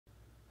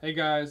Hey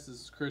guys,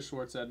 this is Chris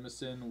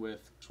Schwartz-Edmisten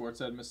with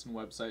Schwartz-Edmisten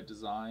Website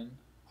Design.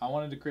 I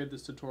wanted to create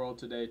this tutorial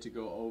today to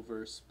go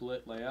over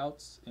split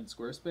layouts in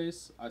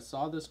Squarespace. I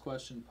saw this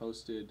question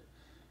posted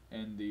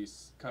in the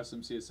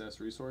Custom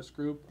CSS resource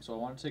group, so I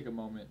want to take a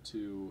moment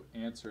to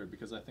answer it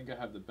because I think I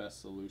have the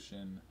best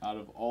solution out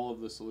of all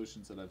of the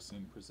solutions that I've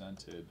seen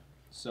presented.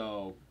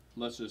 So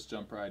let's just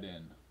jump right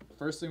in. The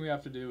first thing we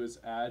have to do is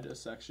add a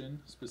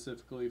section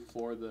specifically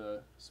for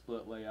the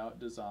split layout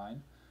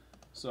design.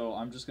 So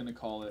I'm just going to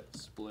call it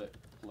split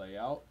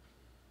layout.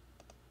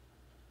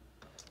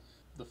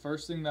 The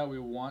first thing that we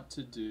want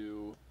to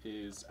do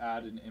is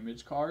add an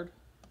image card,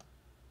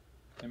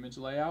 image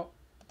layout.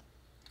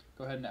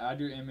 Go ahead and add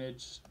your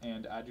image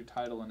and add your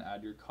title and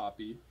add your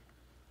copy.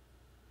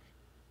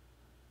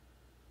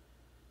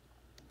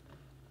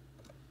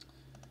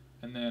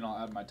 And then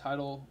I'll add my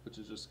title, which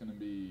is just going to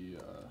be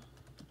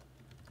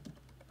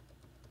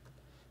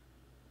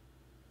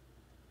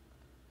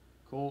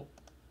cool.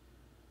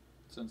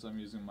 Since I'm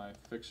using my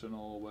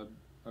fictional web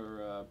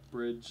or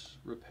bridge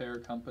repair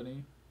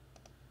company,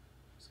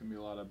 there's gonna be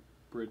a lot of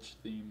bridge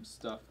theme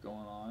stuff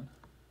going on.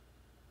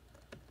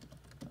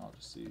 I'll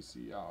just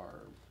CC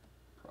our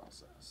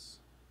process.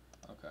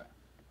 Okay.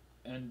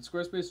 And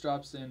Squarespace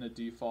drops in a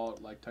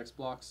default like text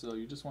block, so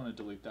you just want to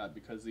delete that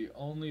because the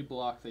only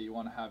block that you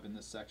want to have in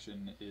this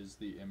section is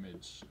the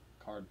image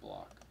card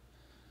block.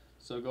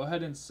 So go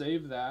ahead and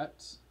save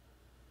that.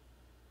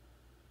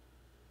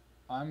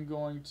 I'm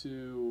going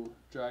to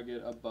drag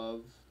it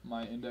above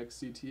my Index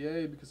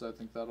CTA because I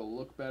think that'll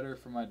look better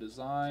for my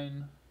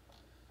design.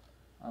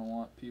 I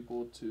want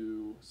people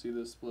to see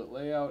this split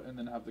layout and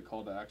then have the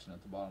call to action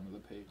at the bottom of the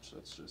page.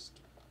 That's just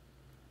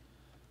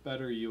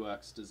better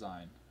UX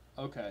design.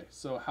 Okay,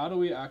 so how do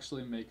we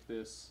actually make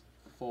this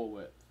full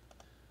width?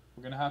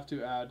 We're going to have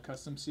to add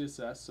Custom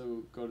CSS,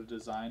 so go to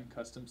Design,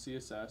 Custom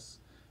CSS.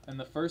 And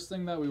the first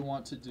thing that we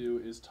want to do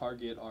is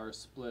target our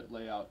split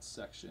layout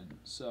section.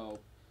 So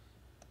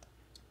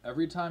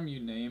every time you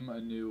name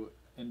a new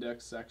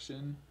index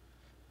section,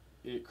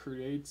 it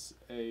creates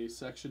a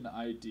section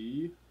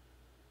ID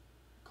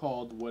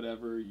called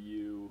whatever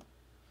you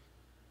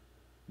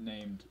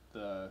named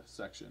the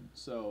section.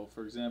 So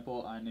for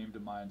example, I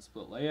named mine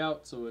split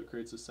layout, so it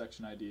creates a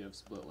section ID of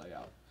split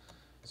layout.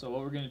 So what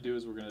we're going to do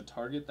is we're going to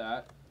target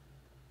that,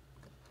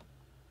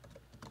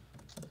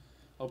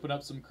 open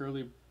up some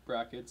curly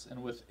brackets,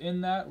 and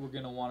within that we're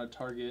going to want to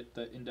target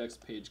the index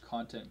page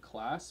content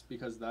class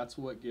because that's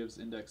what gives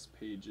index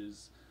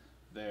pages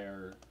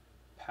their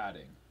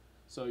padding.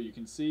 So you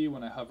can see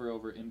when I hover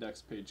over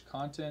index page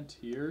content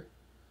here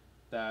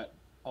that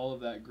all of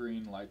that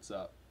green lights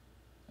up,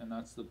 and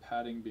that's the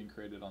padding being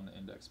created on the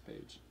index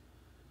page.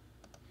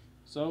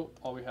 So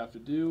all we have to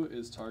do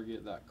is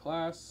target that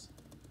class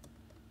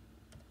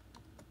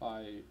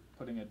by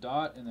putting a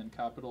dot and then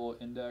capital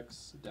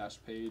index dash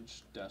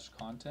page dash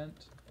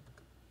content.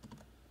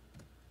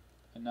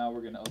 And now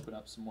we're going to open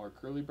up some more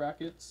curly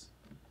brackets,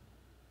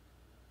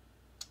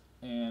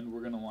 and we're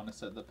going to want to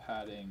set the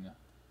padding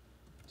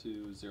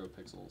to 0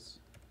 pixels.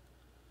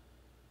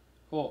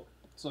 Cool.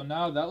 So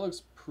now that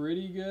looks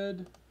pretty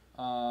good.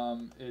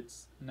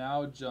 It's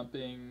now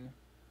jumping.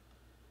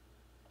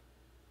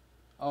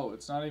 Oh,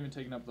 it's not even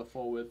taking up the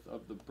full width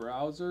of the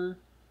browser.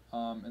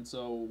 And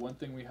so one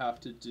thing we have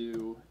to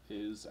do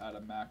is add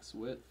a max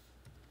width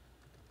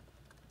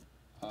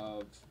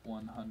of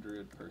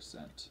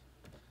 100%.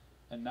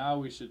 And now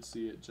we should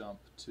see it jump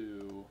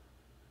to,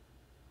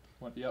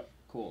 yep,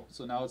 cool.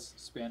 So now it's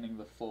spanning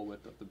the full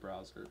width of the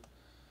browser.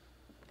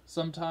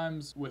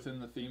 Sometimes within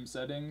the theme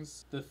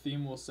settings, the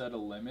theme will set a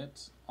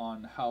limit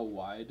on how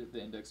wide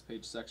the index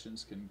page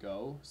sections can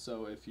go.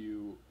 So if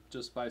you,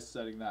 just by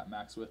setting that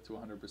max width to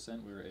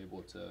 100%, we were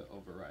able to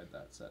override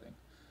that setting.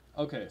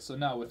 Okay, so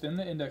now within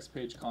the index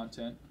page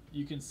content,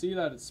 you can see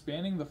that it's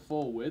spanning the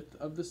full width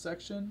of the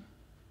section,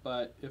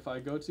 but if I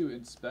go to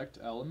inspect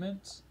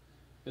elements,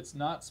 it's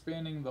not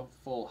spanning the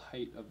full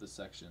height of the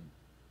section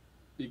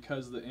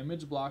because the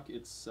image block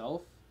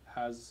itself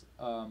has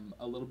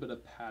a little bit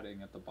of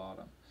padding at the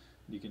bottom.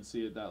 You can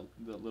see it, the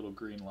little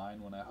green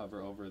line when I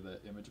hover over the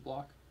image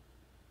block.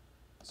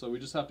 So we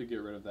just have to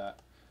get rid of that.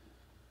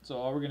 So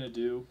all we're going to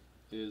do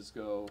is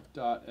go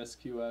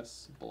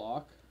 .sqs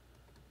block,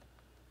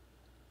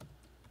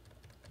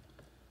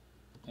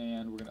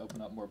 and we're going to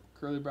open up more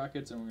curly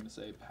brackets, and we're going to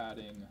say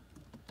padding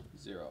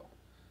 0.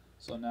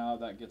 So now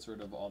that gets rid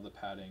of all the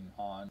padding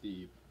on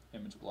the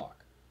image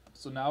block.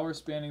 So now we're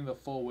spanning the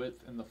full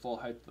width and the full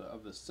height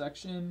of the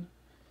section.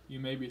 You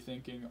may be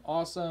thinking,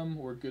 awesome,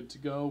 we're good to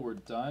go, we're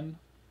done.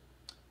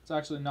 It's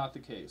actually not the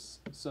case.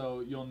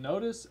 So you'll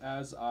notice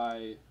as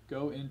I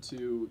go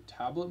into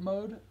tablet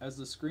mode, as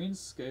the screen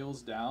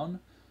scales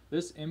down,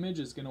 this image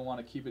is going to want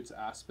to keep its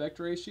aspect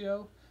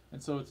ratio,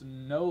 and so it's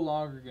no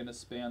longer going to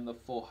span the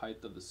full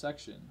height of the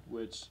section,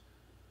 which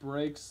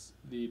breaks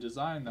the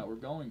design that we're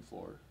going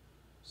for.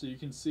 So you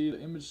can see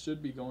the image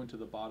should be going to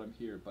the bottom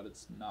here, but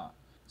it's not.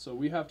 So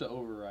we have to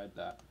override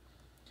that.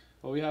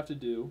 What we have to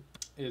do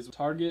is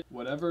target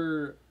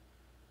whatever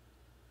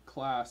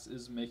class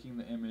is making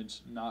the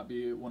image not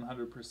be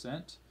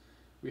 100%,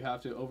 we have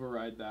to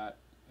override that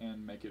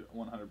and make it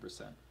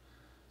 100%.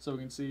 So we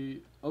can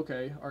see,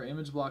 okay, our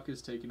image block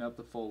is taking up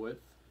the full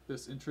width.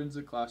 This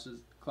intrinsic class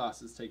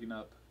is taking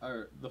up,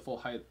 or the full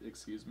height,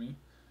 excuse me.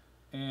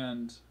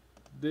 And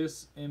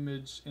this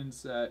image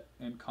inset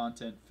and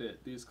content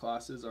fit, these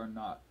classes are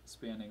not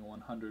spanning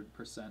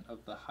 100%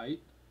 of the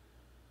height.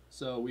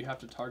 So we have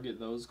to target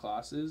those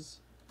classes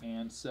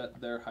and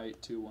set their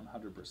height to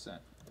 100%.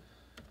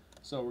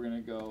 So we're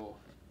going to go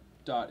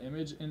dot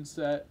image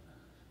inset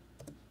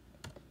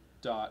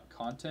dot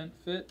content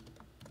fit.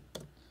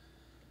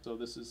 So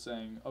this is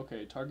saying,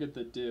 okay, target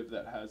the div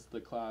that has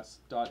the class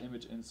dot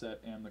image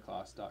inset and the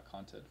class dot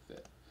content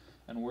fit.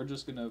 And we're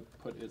just going to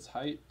put its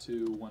height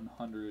to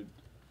 100%.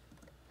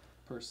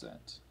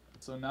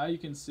 So now you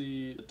can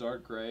see the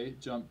dark gray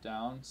jump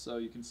down. So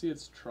you can see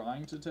it's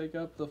trying to take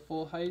up the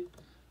full height,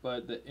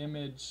 but the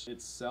image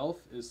itself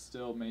is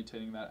still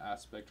maintaining that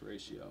aspect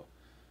ratio.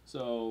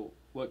 So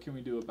what can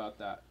we do about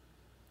that?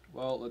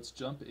 Well, let's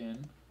jump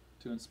in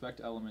to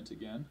inspect element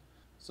again.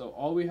 So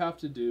all we have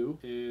to do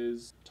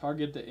is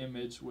target the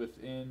image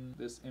within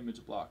this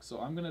image block. So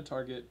I'm going to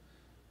target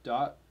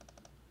dot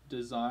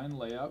design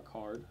layout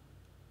card,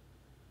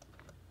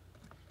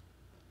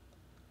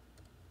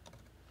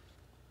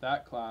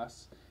 that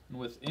class, and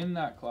within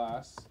that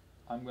class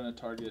I'm going to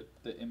target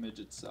the image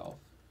itself.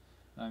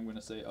 And I'm going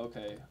to say,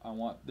 okay, I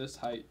want this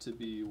height to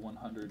be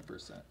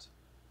 100%.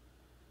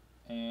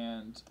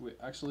 And we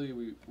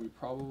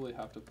probably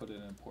have to put it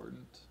in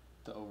important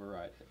to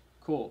override it.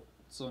 Cool.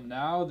 So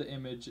now the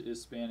image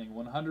is spanning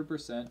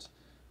 100%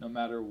 no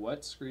matter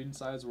what screen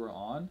size we're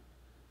on,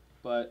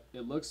 but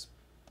it looks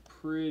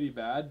pretty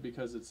bad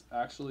because it's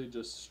actually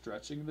just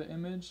stretching the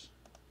image.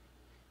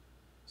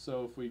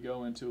 So if we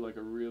go into like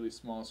a really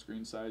small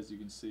screen size, you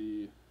can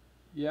see,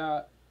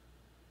 yeah,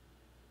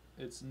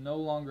 it's no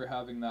longer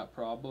having that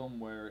problem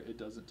where it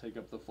doesn't take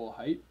up the full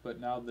height,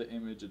 but now the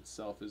image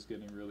itself is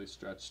getting really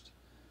stretched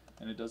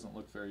and it doesn't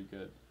look very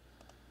good.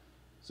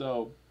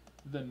 So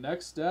the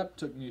next step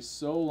took me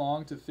so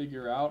long to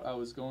figure out. I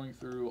was going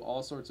through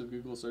all sorts of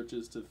Google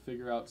searches to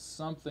figure out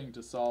something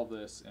to solve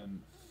this,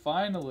 and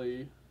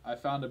finally I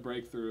found a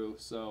breakthrough,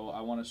 so I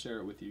want to share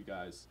it with you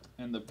guys.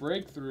 And the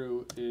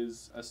breakthrough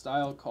is a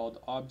style called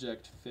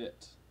object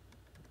fit.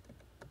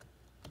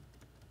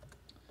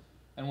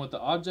 And what the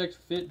object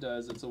fit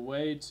does, it's a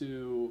way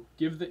to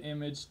give the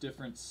image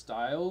different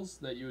styles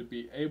that you would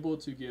be able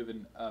to give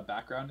a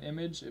background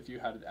image if you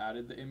had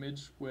added the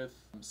image with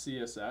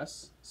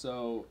CSS.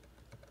 So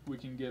we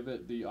can give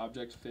it the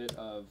object fit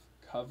of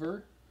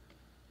cover.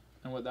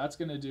 And what that's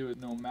going to do is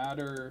no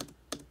matter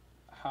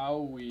how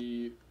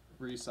we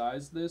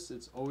resize this,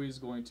 it's always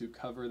going to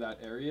cover that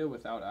area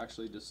without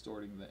actually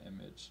distorting the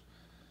image.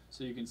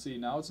 So you can see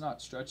now it's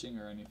not stretching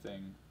or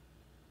anything.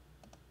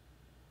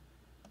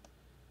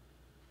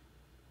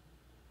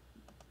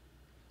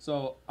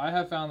 So I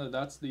have found that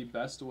that's the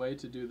best way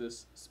to do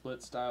this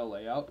split style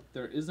layout.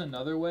 There is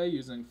another way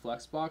using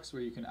Flexbox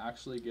where you can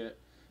actually get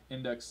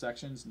index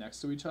sections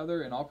next to each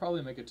other, and I'll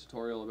probably make a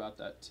tutorial about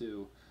that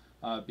too,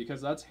 because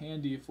that's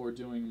handy for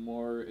doing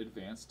more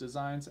advanced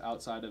designs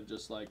outside of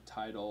just like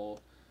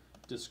title,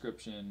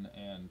 description,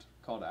 and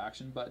call to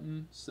action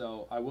button.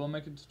 So I will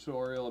make a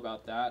tutorial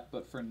about that,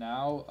 but for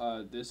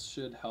now this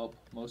should help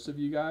most of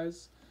you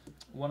guys.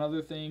 One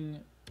other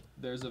thing,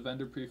 there's a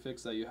vendor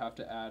prefix that you have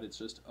to add. It's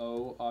just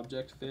O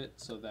object fit,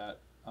 so that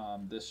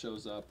this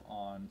shows up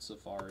on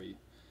Safari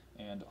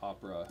and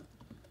Opera.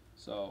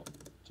 So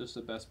just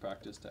a best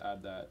practice to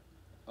add that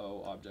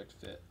O object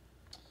fit.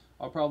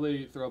 I'll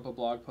probably throw up a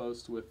blog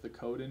post with the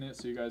code in it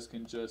so you guys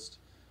can just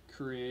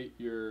create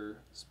your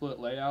split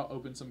layout,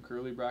 open some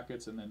curly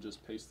brackets, and then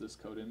just paste this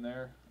code in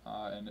there,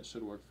 and it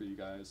should work for you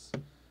guys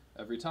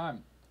every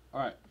time.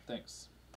 Alright, thanks.